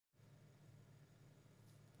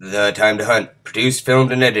The Time to Hunt, produced,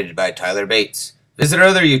 filmed, and edited by Tyler Bates. Visit our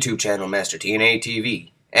other YouTube channel, Master TNA TV.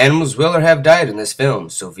 Animals will or have died in this film,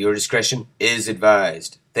 so viewer discretion is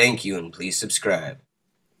advised. Thank you, and please subscribe.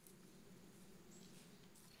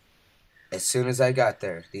 As soon as I got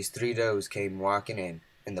there, these three does came walking in,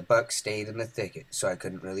 and the buck stayed in the thicket, so I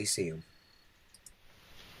couldn't really see him.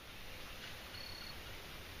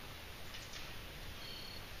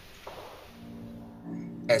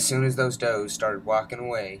 As soon as those does started walking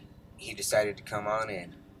away, he decided to come on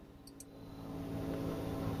in.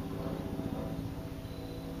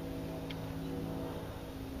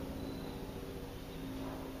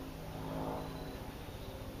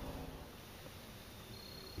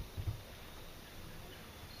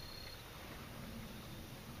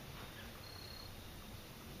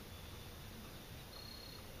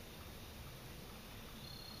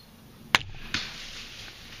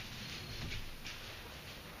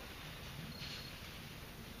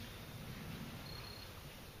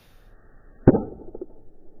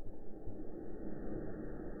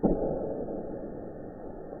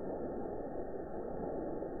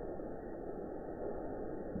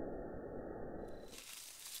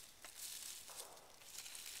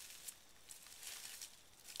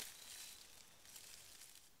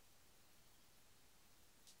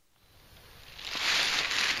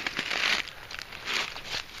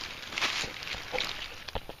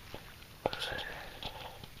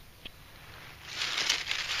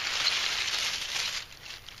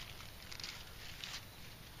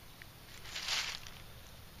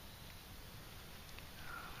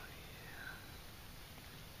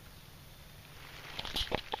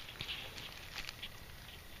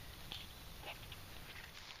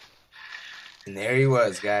 And there he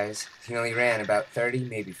was, guys. He only ran about 30,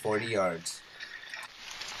 maybe 40 yards.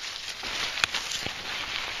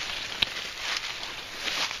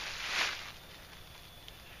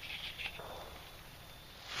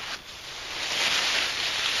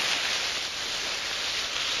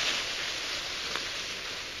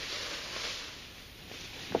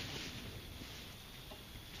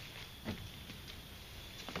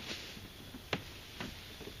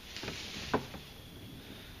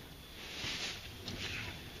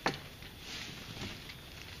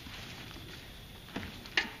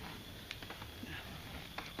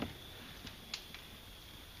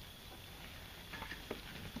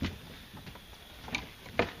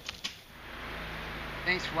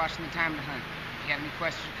 Thanks for watching The Time to Hunt. If you have any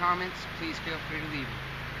questions or comments, please feel free to leave them.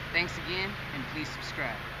 Thanks again, and please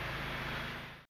subscribe.